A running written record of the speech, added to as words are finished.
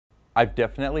I've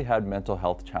definitely had mental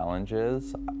health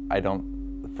challenges.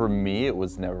 For me, it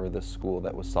was never the school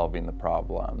that was solving the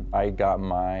problem. I got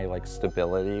my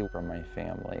stability from my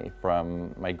family,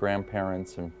 from my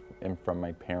grandparents and from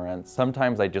my parents.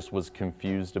 Sometimes I just was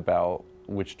confused about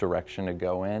which direction to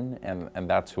go in, and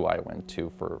that's who I went to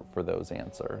for those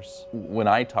answers. When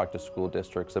I talk to school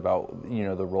districts about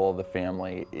the role of the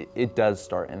family, it does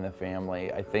start in the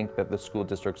family. I think that the school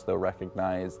districts, though,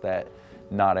 recognize that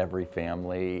not every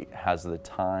family has the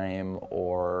time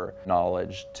or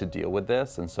knowledge to deal with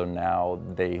this, and so now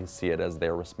they see it as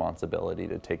their responsibility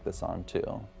to take this on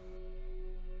too.